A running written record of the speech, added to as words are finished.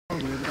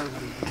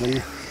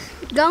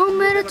गाउँ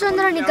मेरो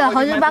चन्द्रनिका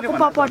हजुरबाको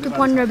पपर्छु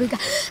 15 बिघा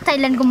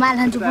थाइल्यान्डको माल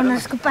खान्छु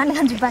बनारसको पान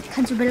खान्छु भात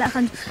खान्छु बेला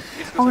खान्छु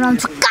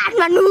आउँछु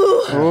काठमाडौँ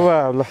ओ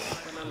ल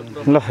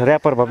ल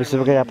र्यापर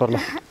भविष्यको र्यापर ल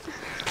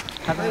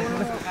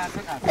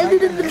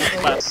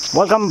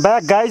welcome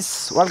back guys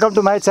welcome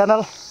to my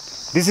channel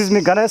this is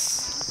me Ganesh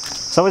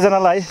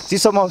सबैजनालाई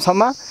चिसो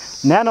मौसममा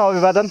न्यानो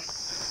अभिवादन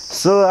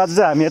सो आज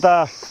चाहिँ हामी यता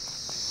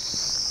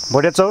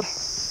भोटे चौर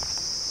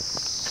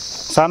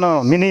सानो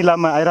मिनी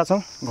इलाममा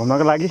आइरहेछौँ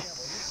घुम्नको लागि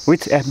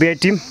विथ FBI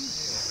टिम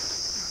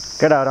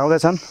केटाहरू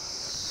आउँदैछन्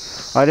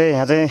अहिले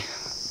यहाँ चाहिँ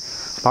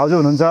भाउजू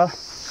हुनुहुन्छ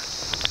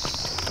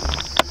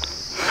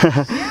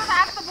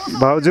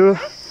भाउजू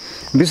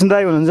विष्णु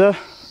दाई हुनुहुन्छ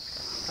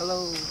हेलो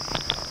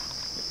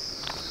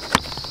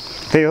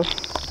त्यही हो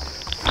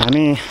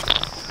हामी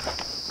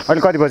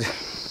अहिले कति बज्यो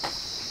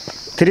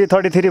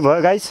 3:33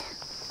 भयो गाइस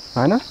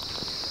हैन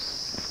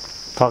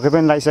थके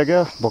पनि लागिसक्यो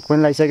भोक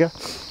पनि लागिसक्यो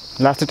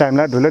लास्ट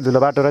टाइमलाई धुलो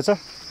बाटो रहेछ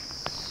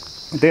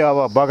त्यही अब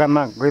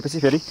बगानमा गएपछि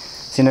फेरि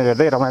सिनेरी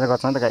हेर्दै रमाइलो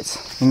गर्छ नि त guys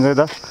enjoy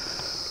the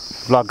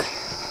vlog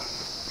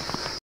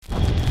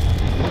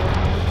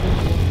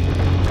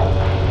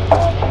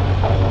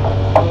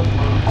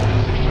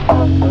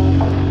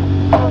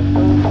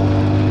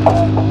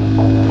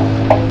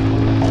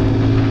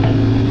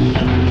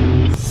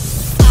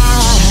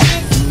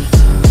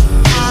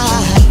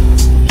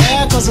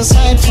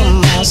aside from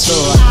my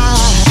soul.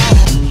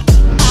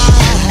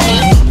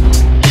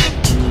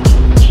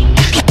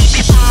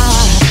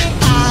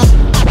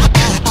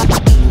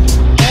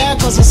 There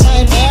goes a sight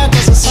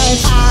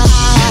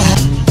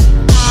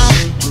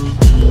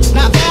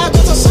Now there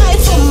goes a sight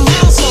from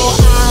my soul.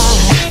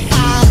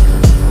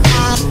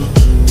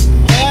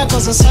 There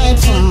goes a sight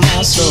from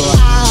my soul.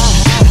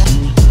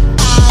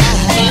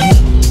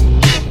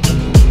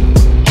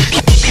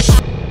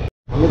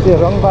 यो चाहिँ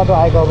रङ बाटो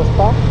आएको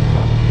अवस्था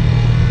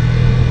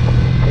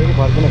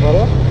फर्किनु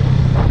पर्यो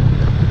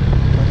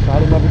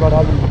साडी नदीबाट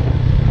अलि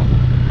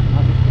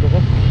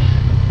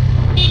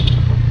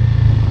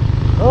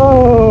ओ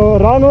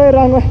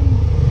रङ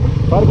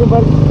फर्क्नु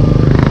पर्यो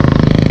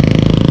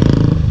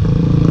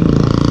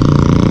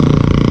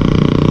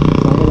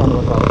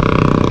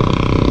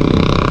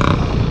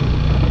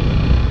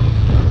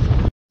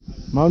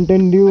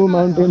माउन्टेन ड्यू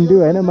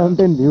होइन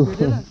माउन्टेन भ्यू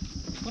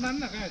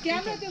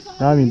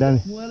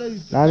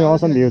दामी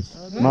असम भ्यू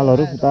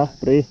मालहरू उता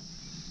पुरै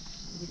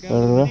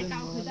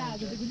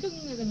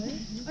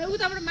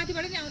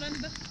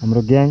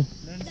हाम्रो ग्याङ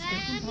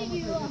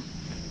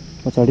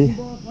पछाडि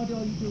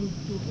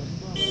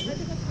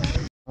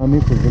हामी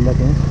फुलफुल्दा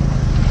थियौँ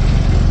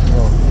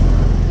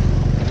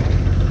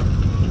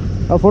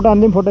अब फोटो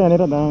हान्दिउँ फोटो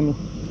हानेर दामी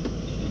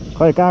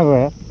खै कहाँ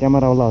गयो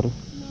क्यामेरावालाहरू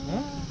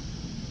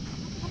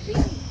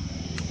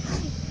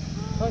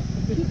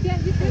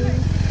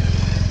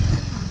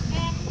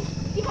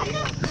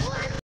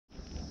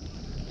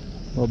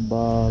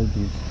बब्बाल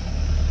भ्यू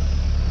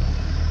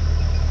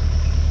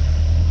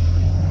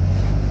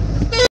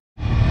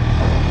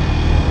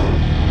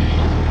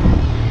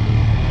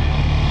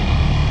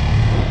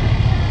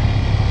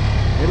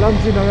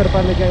लम्ची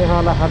नगरपालिका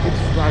यहाँलाई हार्दिक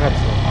स्वागत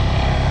छ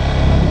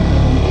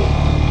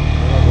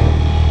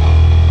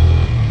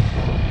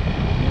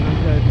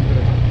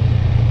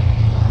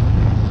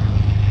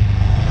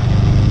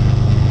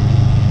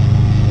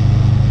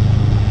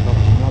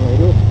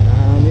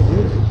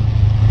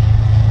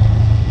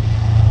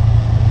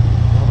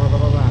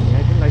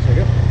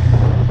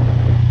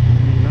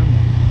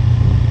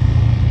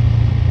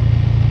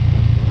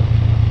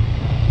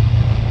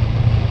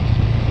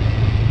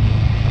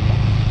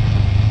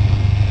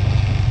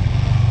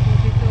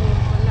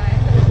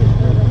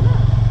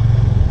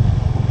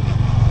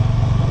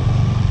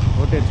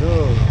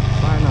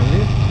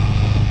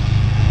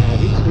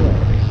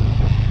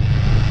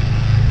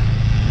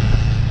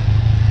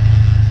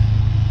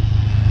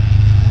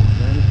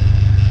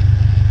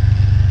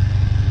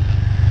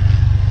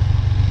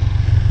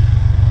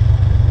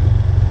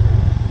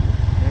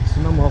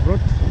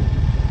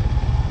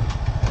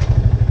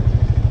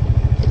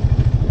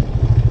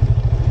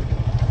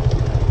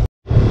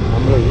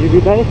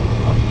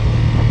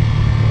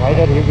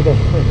राइडर हिँड्दै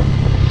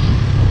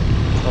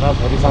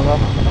छोराछोरीसँग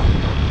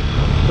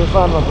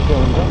तुफानमा पुग्दै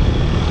हुन्छ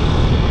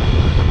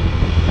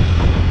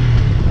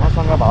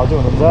मसँग भाउजू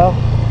हुनुहुन्छ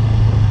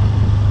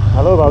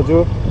हेलो भाउजू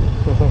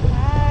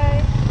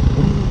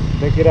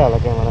देखिरह होला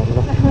क्यामेरा ल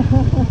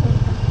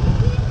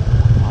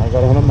हाई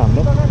गरेन नि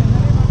हामीले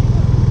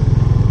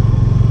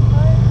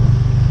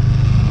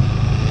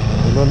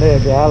हिलोले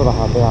बेहाल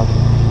भएको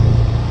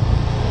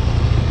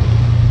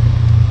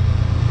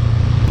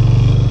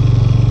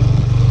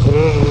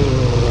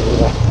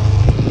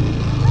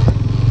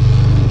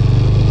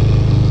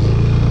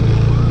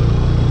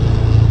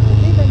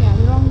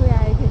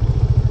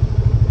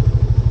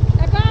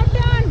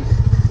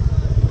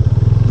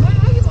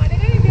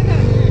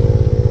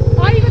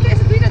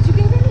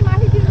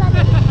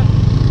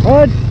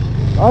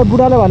आज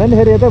बुढाले भने नि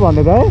फेरि यतै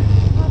भन्दै त है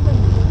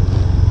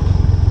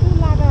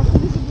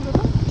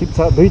ठिक छ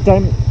 2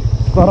 टाइम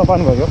कर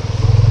पानी भयो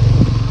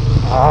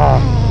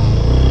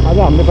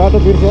चाहिँ हामीले बाटो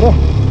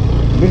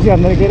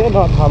बिर्सिहाल्दैन के अरे ल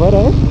थाहा भएर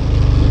है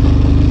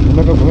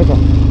घुमेको घुमेछ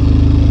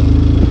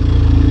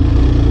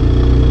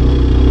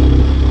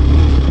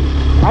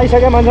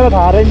आइसक्यो मान्छेलाई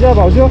थाहा रहन्छ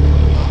भाउजू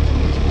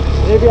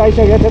एबी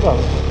आइसकेको थियो त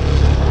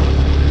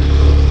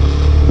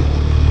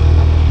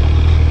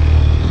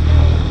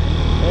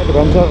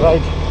एडभेन्चर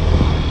राइड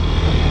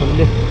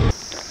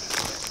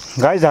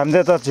गाइज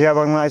हामीले त चिया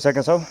बगानमा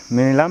आइसकेका छौँ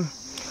मिनिलाम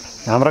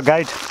हाम्रो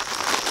गाइड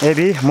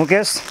एबी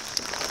मुकेश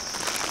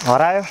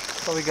हरायो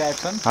सबै गायब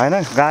छन् होइन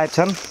गायब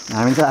छन्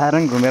हामी चाहिँ आएर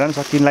घुमेर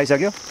पनि किन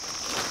लगाइसक्यो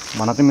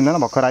भन्न चाहिँ मिल्दैन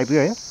भर्खर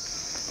आइपुग्यो है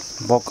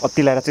भोक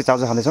अति लगाएर चाहिँ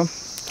चाउचाउ खाँदैछौँ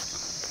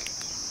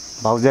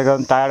भाउजूको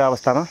टायर्ड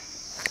अवस्थामा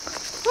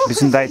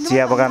विष्णु दाई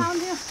चिया बगान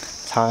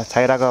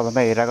छाइरहेको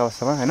भन्दा हेरिरहेको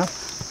अवस्थामा होइन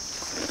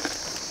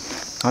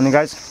अनि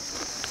गाइज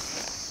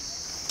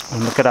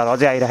हाम्रो केटाहरू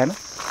अझै आइरहेन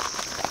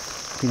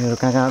तिनीहरू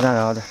कहाँ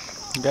हजुर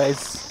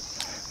गाइस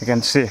यु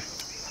क्यान सी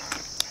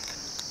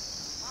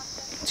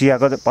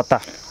चियाको पत्ता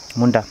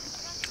मुन्टा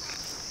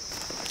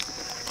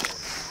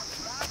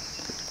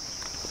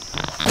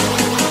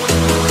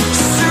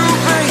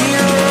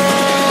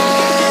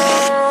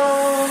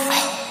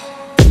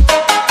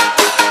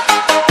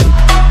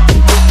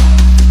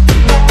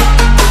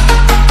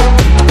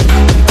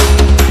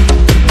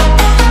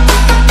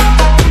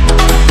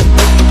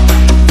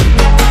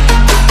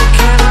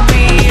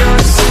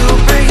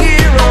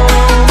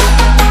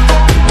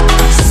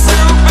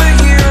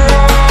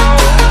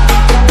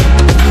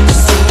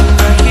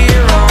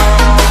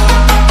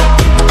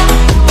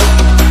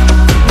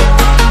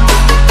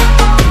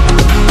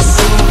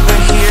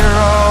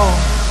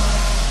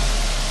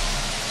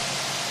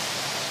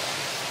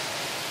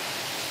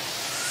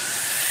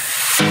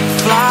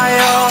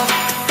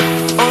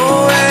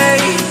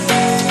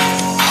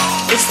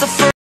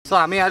सो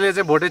हामी अहिले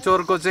चाहिँ भोटे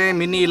चौरको चाहिँ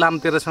मिनी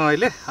इलामतिर छौँ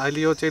अहिले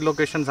यो चाहिँ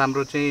लोकेसन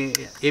हाम्रो चाहिँ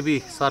एबी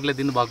सरले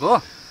दिनुभएको हो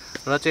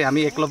र चाहिँ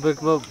हामी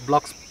एकलव्यको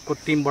ब्लग्सको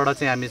टिमबाट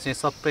चाहिँ हामी चाहिँ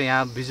सबै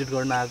यहाँ भिजिट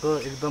गर्न आएको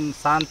एकदम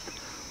शान्त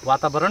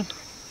वातावरण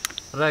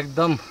र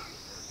एकदम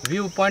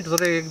भ्यू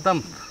पोइन्टहरू एकदम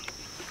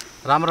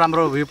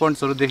राम्रो भ्यू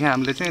पोइन्ट्सहरू देख्यौँ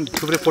हामीले चाहिँ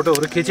थुप्रै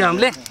फोटोहरू खिच्यौँ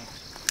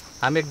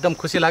हामी एकदम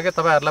खुसी लाग्यो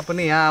तपाईँहरूलाई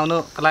पनि यहाँ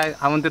आउनलाई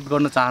आमन्त्रित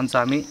गर्न चाहन्छ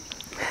हामी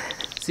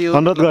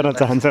अनुरोध गर्न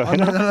चाहन्छ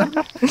होइन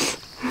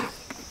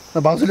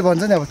भाउजूले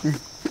भन्छ नि अब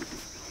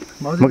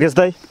मुकेश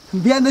दाई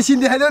बिहान त सिन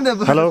देखाइदेऊ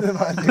न हेलो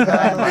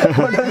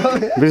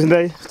विष्णु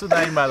दाई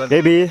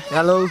एबी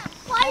हेलो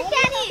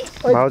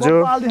भाउजू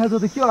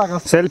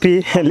सेल्फी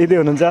लिँदै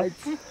हुनुहुन्छ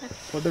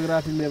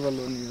फोटोग्राफी लेभल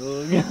हो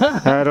नि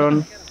रोन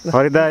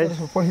हरिदाई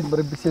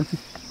सेल्फी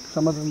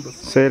समाधान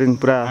सेरिङ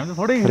पुरा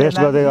रेस्ट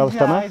गरेको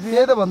अवस्थामा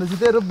त्यही त भन्दैछु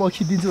त्यही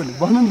बसिदिन्छु भने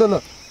भन्नु नि त ल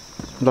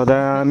ल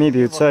दामी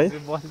भ्यू छ है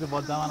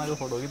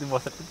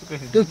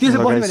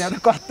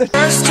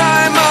First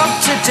time of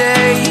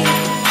today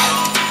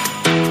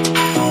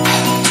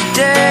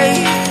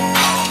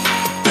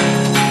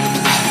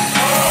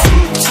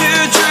to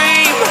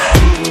dream,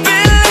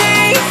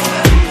 believe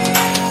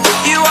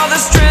you are the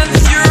strength,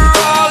 you're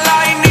all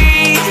I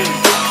need.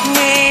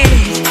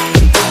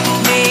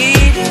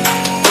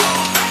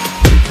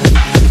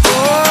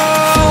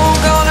 Oh,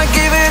 gonna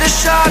give it a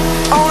shot,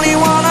 only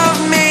one of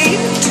me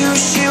to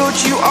shield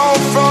you all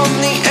from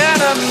the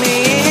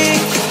enemy.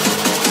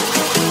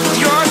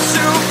 You're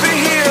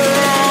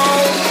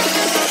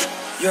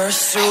a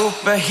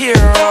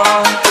superhero.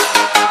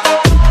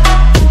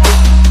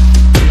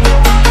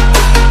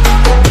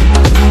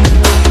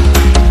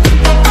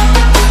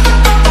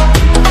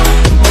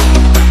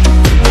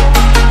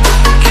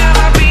 Can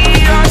I be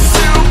your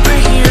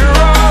superhero?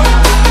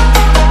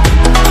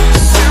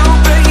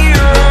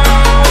 Superhero.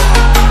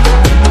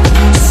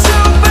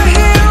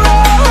 Superhero.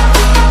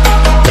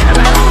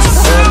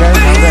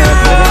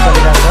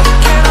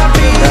 Can I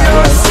be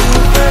your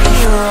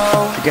superhero?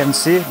 You can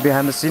see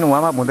behind the scene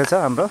warm up हुँदैछ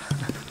हाम्रो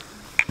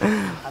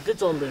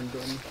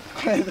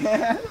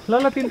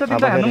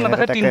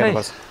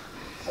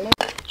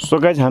so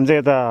guys हामी चाहिँ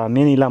यता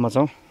main इलामा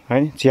छौँ है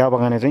चिया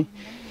बगाने चाहिँ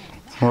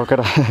हाम्रो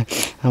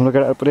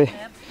केटा पुरै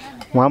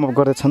वार्म अप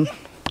गर्दैछन्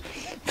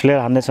फ्लेयर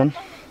हान्दैछन्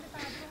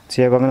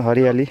चिया बगान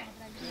हरियाली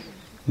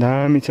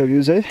दामी छ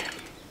भ्यू चाहिँ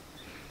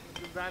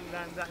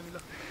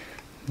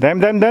दामी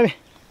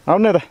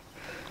आउनु न त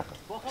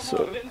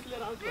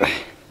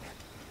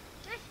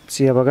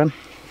चिया बगान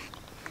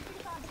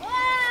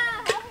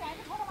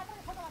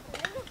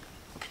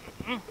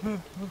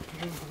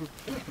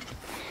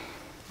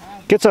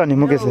के छ अनि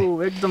मुकेश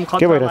एकदम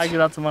खतरा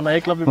लागिरहेछ मलाई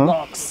एकलव्य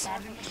ब्लग्स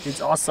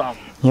इट्स असम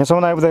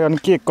यहाँसम्म आइपुग्दा अनि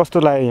के कस्तो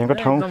लाग्यो यहाँको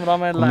ठाउँ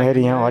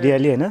घुम्दाखेरि यहाँ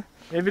हरियाली होइन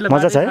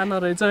मजा छ है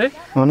रहेछ है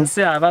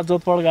त्यसै हावा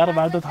जोतपड गएर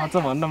बाटो थाहा छ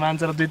भनेर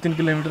मान्छेलाई 2-3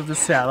 किलोमिटर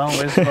त्यसै हावामा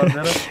वेस्ट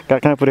गर्दैन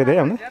कहाँ पुर्याइदियो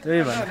हाम्रो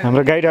त्यही भन्छ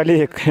हाम्रो गाइड अलि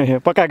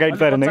पक्का गाइड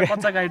परेन के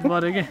कच्चा गाइड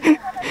पऱ्यो कि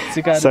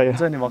सिकाएर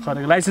हुन्छ नि भर्खर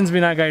लाइसेन्स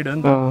बिना गाइड हो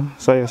नि त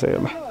सही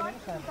हो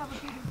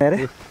अरे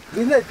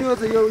त्यो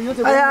चाहिँ यो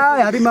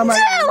चाहिँ हरि मामा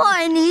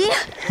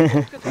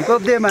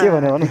के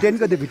भन्यो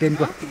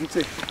भिटेनको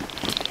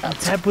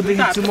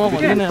छ्यापुदेखि छु म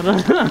भन्दैन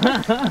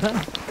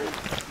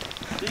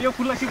यो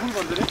फुललाई के फुल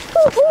भन्छ रे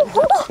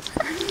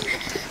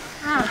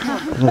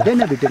देन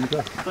भिटेनको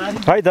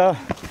है त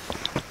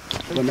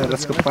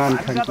बनारसको पान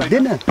खान्छ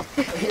देन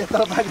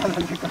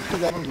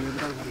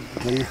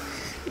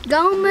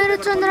गाउँ मेरो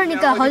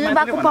चन्द्रनिका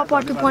हजुरबाको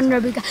प्रपर्टी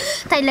 15 बिघा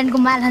थाइल्यान्डको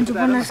माल खान्छु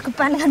बनारसको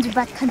पान खान्छु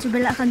भात खान्छु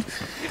बेला खान्छु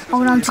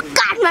आउँछु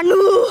काठमाडौँ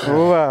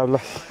हो ल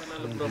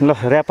ल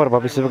ऱ्यापर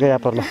भविष्यको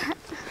ऱ्यापर ल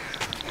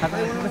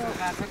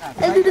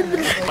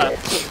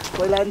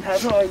पहिला नि थाहा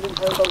छ अहिले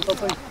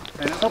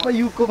सबै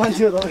युगको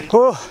मान्छे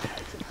हो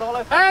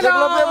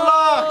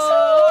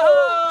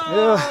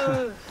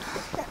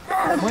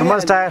हो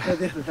मस्ट टायर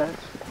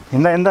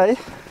हिँड्दा हिँड्दा है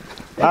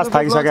लास्ट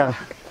थाकिसक्यो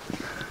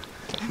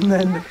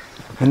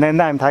हिँड्दा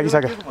हिँड्दा हामी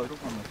थाकिसक्यो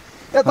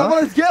ए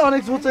तपाईले के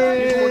अनेक सोचे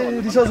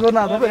रिसर्च गर्न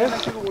आएको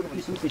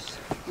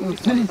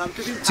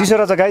चिसो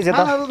रहेछ गाइस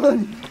यता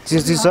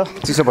चिसो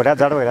चिसो भइरहेको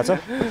जाडो भइरहेको छ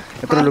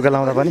यत्रो लुगा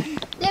लाउँदा पनि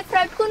लेफ्ट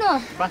राइट कुन हो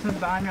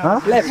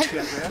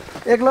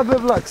लेफ्ट एकलव्य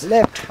ब्लक्स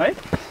लेफ्ट है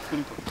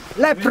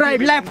left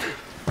right left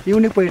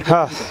unique point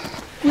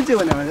कुन चाहिँ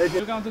भने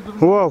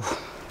हो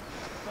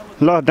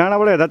ल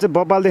डाँडाबाट हेर्दा चाहिँ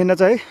बब्बाल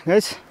देखिन्छ है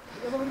गाइस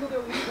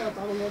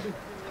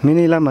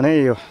मिनी इलाम भने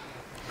यो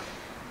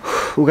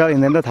उकालो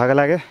हिँड्दा त थाहा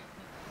लाग्यो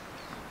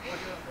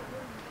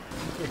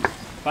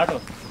बाटो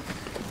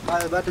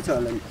बाटो छ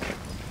होला नि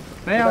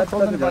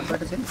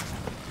बाटो छ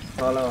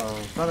तल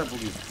कता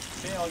पुग्यो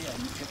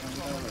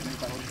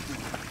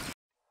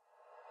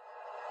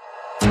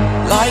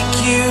Like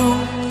you,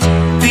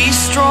 be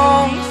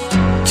strong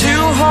to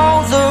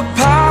hold the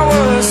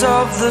powers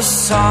of the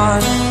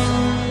sun.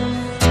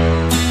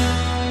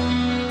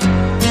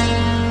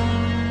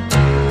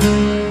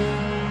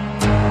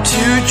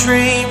 To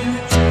dream,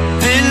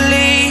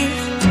 believe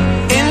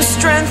in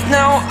strength.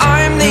 Now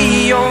I'm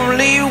the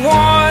only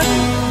one,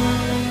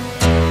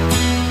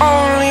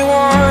 only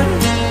one.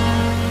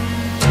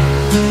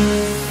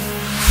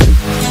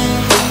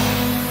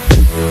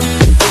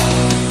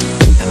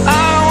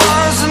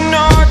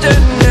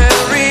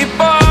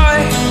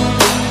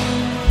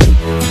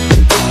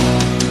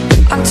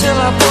 Until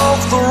I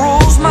broke the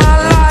rules, my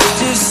life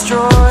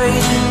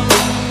destroyed.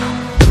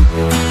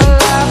 A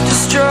life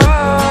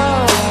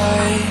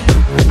destroyed.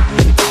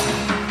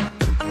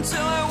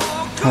 Until I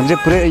walked हामी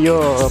चाहिँ पुरै यो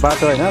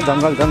बाटो होइन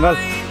जङ्गल जङ्गल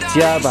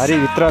चियाबारी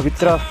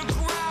भित्र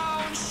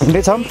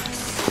हिँड्दैछौँ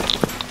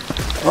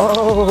ओ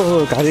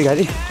घारी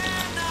घारी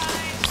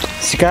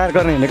शिकार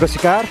गर्ने हिँडेको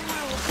शिकार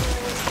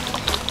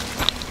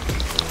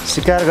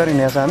गर्ने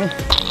हिँडेको छ हामी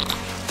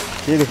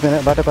केही देख्दैन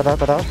बाटो कता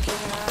कता हो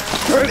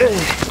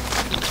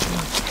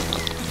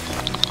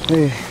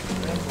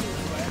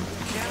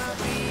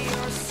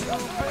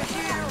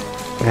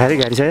घारी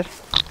घारी छ यार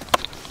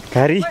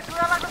घारी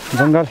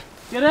जङ्गल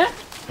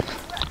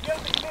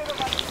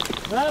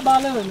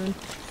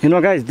you know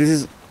guys this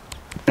is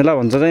यसलाई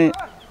भन्छ चाहिँ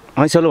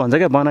ऐसलो भन्छ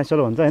क्या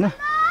बनाइसलो भन्छ होइन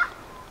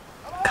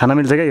खाना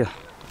मिल्छ क्या यो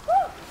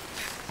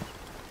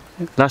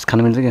लास्ट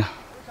खाना मिल्छ क्या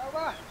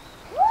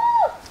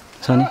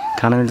छ नि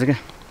खाना मिल्छ क्या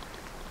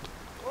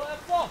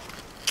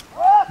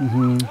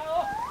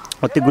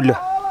अति गुलियो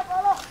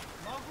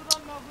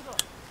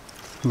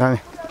दामी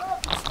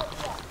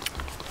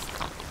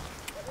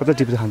कता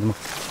टिप्छ खान्छु म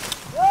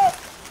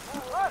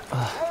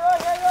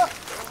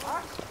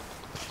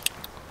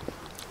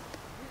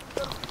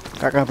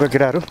कहाँ पुग्यो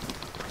केटाहरू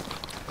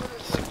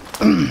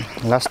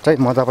लास्ट चाहिँ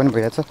मजा पनि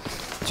भइरहेछ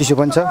चिसो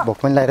पनि छ भोक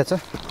पनि लागिरहेछ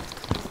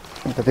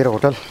यतातिर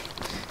होटल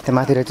त्यहाँ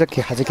माथि रहेछ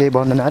के खाजा केही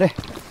बन्दैन अरे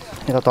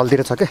यता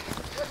तलतिर छ क्या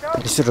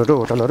रेस्टुरेन्टहरू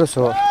होटलहरू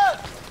सो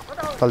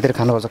तलतिर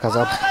खानुपर्छ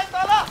खाजा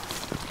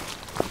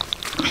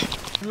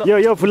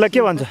यो फुललाई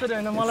के भन्छ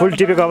फुल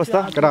टिपेको अवस्था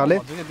केटाहरूले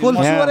फुल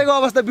चोरेको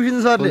अवस्था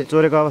विष्णु सरले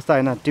चोरेको अवस्था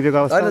होइन टिपेको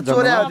अवस्था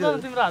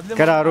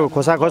केटाहरू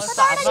खोसाखोस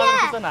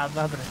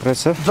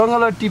रहेछ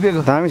जङ्गलमा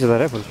टिपेको दामी छ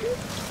तर फुल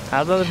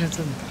अहिले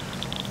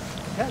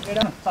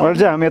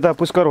चाहिँ हामी यता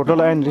पुष्कर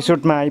होटल एन्ड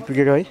रिसोर्टमा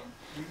आइपुगेको है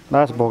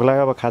लास्ट भोक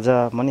लाग्यो अब खाजा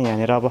पनि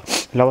यहाँनिर अब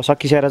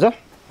सकिसकेर छ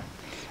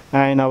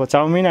आइन अब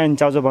चाउमिन आइन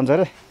चाउचाउ बन्छ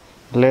अरे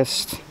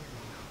लेस्ट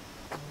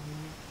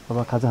अब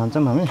खाजा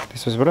खान्छौँ हामी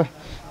त्यसपछिबाट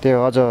त्यो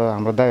अझ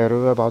हाम्रो दाईहरू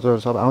भाउजूहरू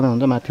सब आउँदै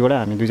हुन्छ माथिबाट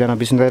हामी दुईजना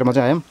विष्णु दाईमा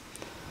चाहिँ आयौँ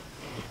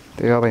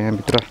त्यही अब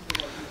यहाँभित्र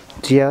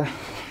चिया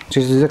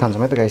चिसो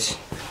खान्छौँ है त गाइस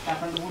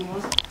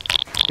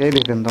केही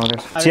देख्दैन त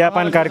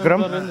चियापान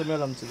कार्यक्रम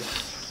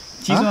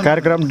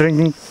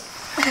ड्रिङ्किङ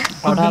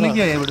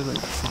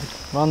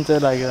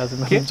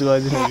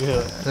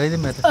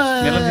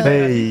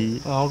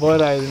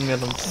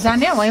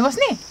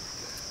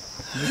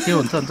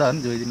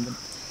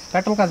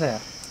पेट्रोल कहाँ छ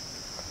यार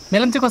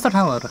मेलम चाहिँ कस्तो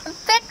ठाउँ हो र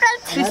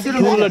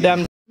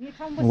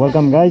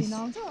welcome guys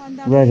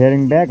we are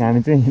hearing back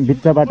हामी चाहिँ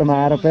बिच बाटोमा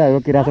आएर पुरा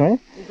रोकिरहेको छौँ है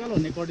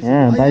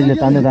यहाँ बाइकले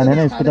तान्ने जाने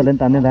छैन स्कुटरले पनि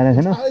तान्ने जाने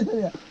छैन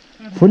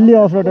फुल्ली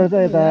अफ रोडर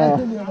चाहिँ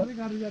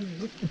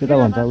यता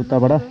भन्छ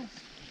उताबाट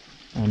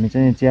हामी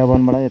चाहिँ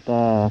चियावनबाट यता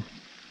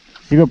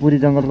शिवपुरी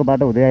जङ्गलको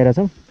बाटो हुँदै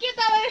आइरहेछौँ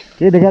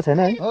केही देखाएको छैन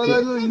है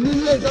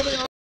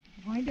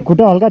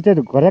खुट्टा हल्का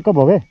घरेको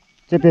भयो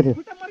चेपिएको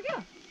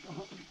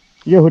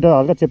थियो यो खुट्टा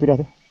हल्का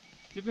चेपिरहेको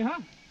थियो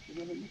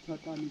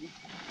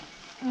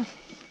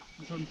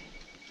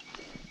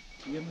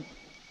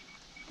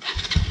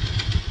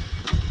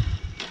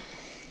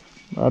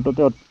बाटो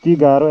चाहिँ अति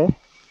गाह्रो है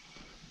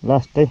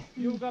लास्टै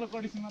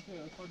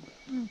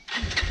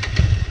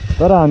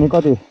तर हामी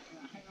कति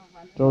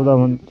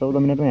 14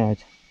 मिनटमै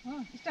आएछ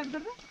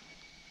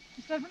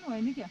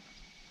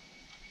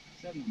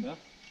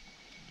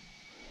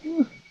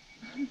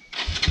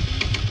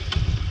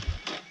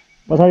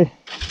पछाडि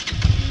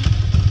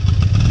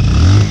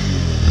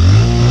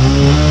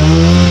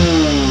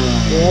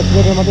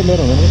एक्सिलेटर मात्रै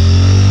लिएर हुँदैन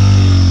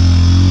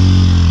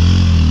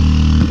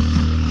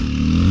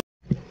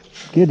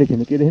के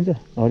देखिन्छ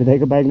हरि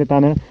दाइको बाइकले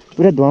तानेर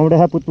पुरै धुवा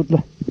उडाए पुतपुत ल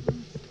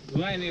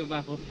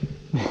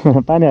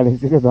पानी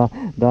हालेपछि के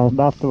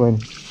बाफ त भयो नि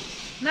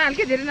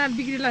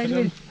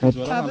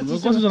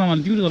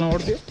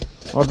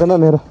अड्दैन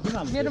मेरो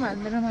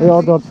ए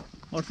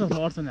अड्छ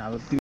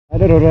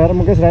राइडरहरू आएर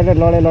मुकेश राइडर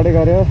लडाइँ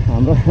गऱ्यो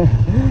हाम्रो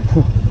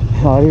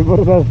हरिपुर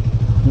त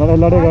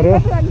लडाइँ गऱ्यो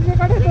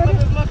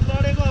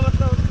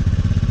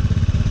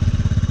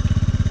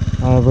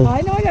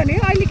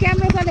अहिले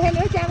क्यामेरा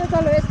चलायो क्यामेरा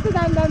चलायो यस्तो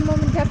दामी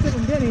मोमेन्ट क्याप्चर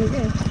हुन्थ्यो नि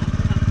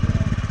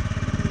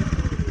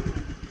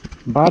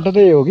बाटो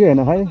चाहिँ हो कि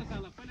होइन खै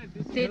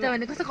त्यही त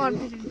भने कस्तो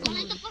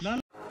कन्फिडेन्स